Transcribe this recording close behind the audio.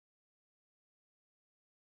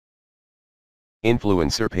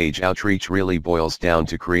Influencer page outreach really boils down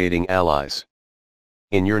to creating allies.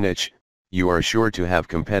 In your niche, you are sure to have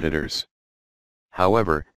competitors.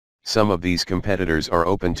 However, some of these competitors are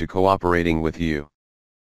open to cooperating with you.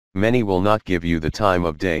 Many will not give you the time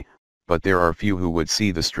of day, but there are few who would see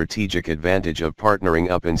the strategic advantage of partnering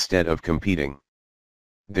up instead of competing.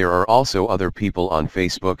 There are also other people on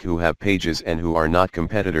Facebook who have pages and who are not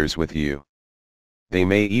competitors with you. They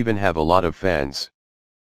may even have a lot of fans.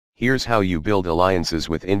 Here's how you build alliances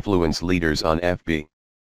with influence leaders on FB.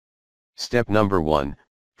 Step number 1,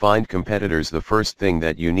 find competitors. The first thing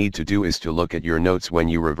that you need to do is to look at your notes when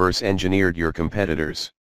you reverse engineered your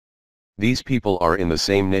competitors. These people are in the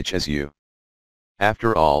same niche as you.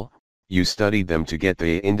 After all, you studied them to get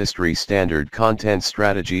the industry standard content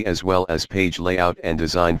strategy as well as page layout and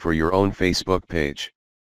design for your own Facebook page.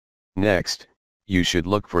 Next, you should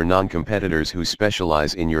look for non-competitors who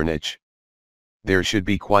specialize in your niche. There should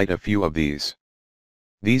be quite a few of these.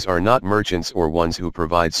 These are not merchants or ones who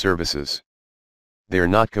provide services. They're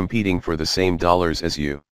not competing for the same dollars as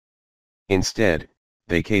you. Instead,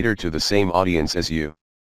 they cater to the same audience as you.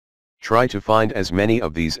 Try to find as many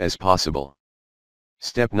of these as possible.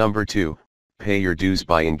 Step number 2, pay your dues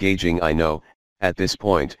by engaging. I know, at this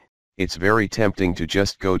point, it's very tempting to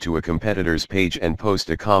just go to a competitor's page and post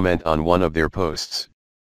a comment on one of their posts.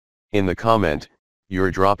 In the comment, you're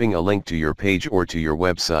dropping a link to your page or to your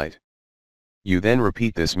website. You then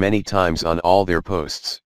repeat this many times on all their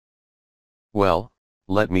posts. Well,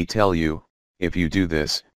 let me tell you, if you do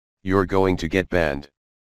this, you're going to get banned.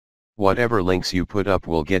 Whatever links you put up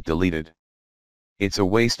will get deleted. It's a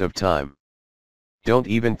waste of time. Don't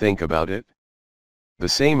even think about it. The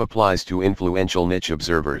same applies to influential niche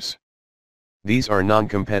observers. These are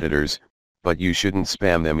non-competitors, but you shouldn't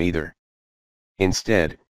spam them either.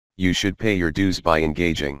 Instead, you should pay your dues by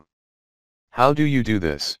engaging. How do you do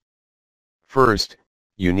this? First,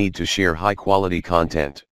 you need to share high-quality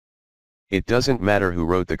content. It doesn't matter who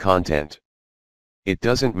wrote the content. It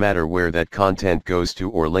doesn't matter where that content goes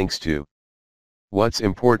to or links to. What's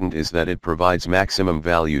important is that it provides maximum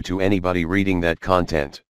value to anybody reading that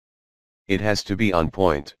content. It has to be on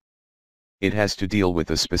point. It has to deal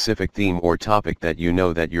with a specific theme or topic that you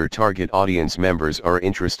know that your target audience members are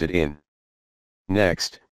interested in.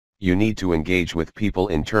 Next, you need to engage with people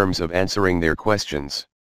in terms of answering their questions.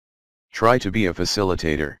 Try to be a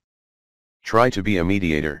facilitator. Try to be a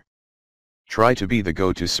mediator. Try to be the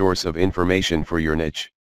go-to source of information for your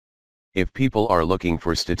niche. If people are looking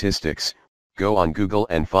for statistics, go on Google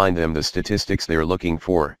and find them the statistics they're looking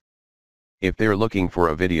for. If they're looking for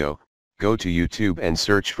a video, go to YouTube and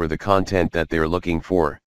search for the content that they're looking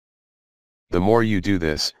for. The more you do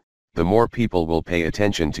this, the more people will pay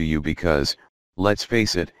attention to you because, let's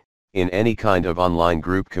face it, in any kind of online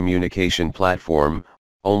group communication platform,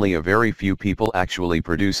 only a very few people actually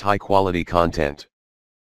produce high-quality content.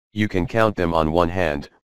 You can count them on one hand,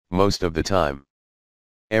 most of the time.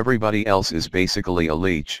 Everybody else is basically a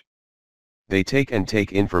leech. They take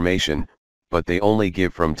information, but they only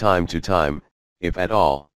give from time to time, if at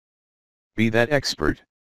all. Be that expert.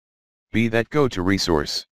 Be that go-to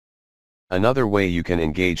resource. Another way you can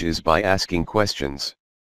engage is by asking questions.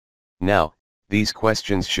 Now, these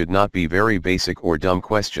questions should not be very basic or dumb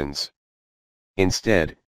questions.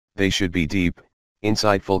 Instead, they should be deep,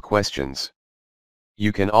 insightful questions.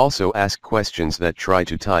 You can also ask questions that try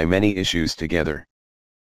to tie many issues together.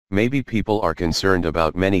 Maybe people are concerned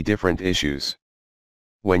about many different issues.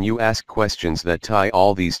 When you ask questions that tie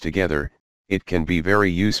all these together, it can be very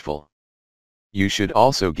useful. You should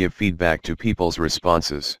also give feedback to people's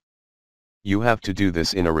responses. You have to do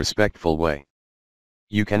this in a respectful way.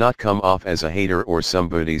 You cannot come off as a hater or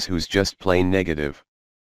somebody who's just plain negative.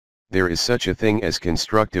 There is such a thing as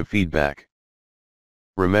constructive feedback.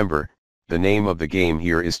 Remember, the name of the game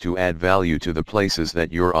here is to add value to the places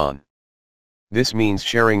that you're on. This means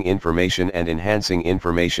sharing information and enhancing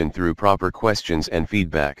information through proper questions and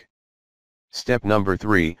feedback. Step number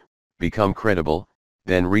 3, become credible,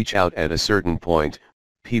 then reach out. At a certain point,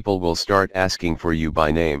 people will start asking for you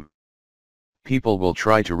by name. People will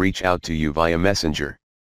try to reach out to you via Messenger.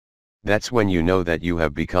 That's when you know that you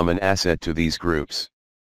have become an asset to these groups.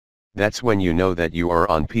 That's when you know that you are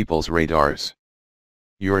on people's radars.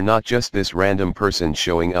 You're not just this random person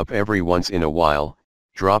showing up every once in a while,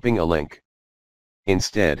 dropping a link.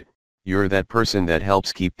 Instead, you're that person that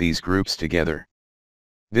helps keep these groups together.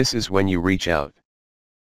 This is when you reach out.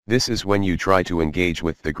 This is when you try to engage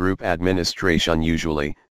with the group administration.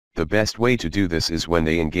 Usually, the best way to do this is when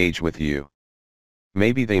they engage with you.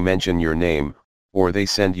 Maybe they mention your name, or they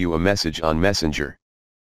send you a message on Messenger.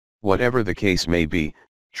 Whatever the case may be,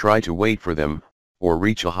 try to wait for them, or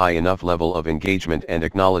reach a high enough level of engagement and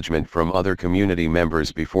acknowledgement from other community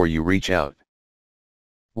members before you reach out.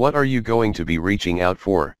 What are you going to be reaching out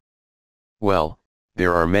for? Well,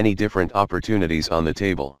 there are many different opportunities on the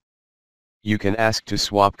table. You can ask to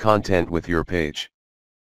swap content with your page.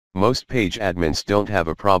 Most page admins don't have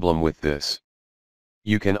a problem with this.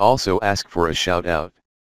 You can also ask for a shout out.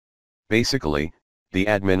 Basically, the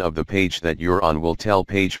admin of the page that you're on will tell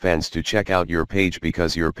page fans to check out your page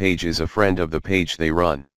because your page is a friend of the page they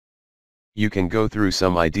run. You can go through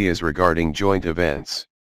some ideas regarding joint events.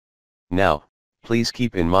 Now, please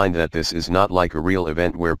keep in mind that this is not like a real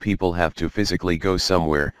event where people have to physically go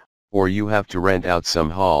somewhere, or you have to rent out some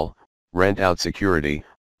hall, rent out security,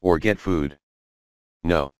 or get food.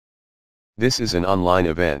 No. This is an online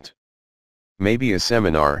event. Maybe a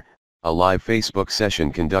seminar, a live Facebook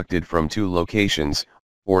session conducted from 2 locations,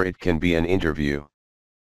 or it can be an interview.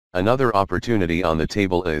 Another opportunity on the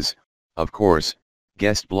table is, of course,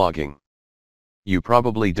 guest blogging. You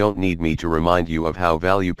probably don't need me to remind you of how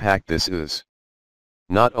value-packed this is.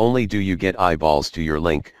 Not only do you get eyeballs to your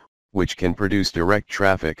link, which can produce direct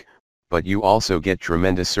traffic, but you also get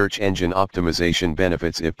tremendous search engine optimization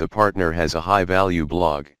benefits if the partner has a high-value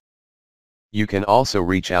blog. You can also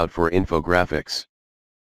reach out for infographics.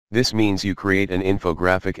 This means you create an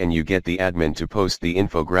infographic and you get the admin to post the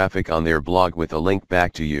infographic on their blog with a link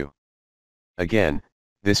back to you. Again,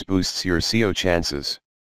 this boosts your SEO chances.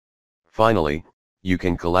 Finally, you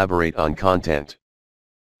can collaborate on content.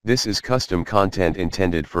 This is custom content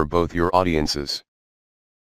intended for both your audiences.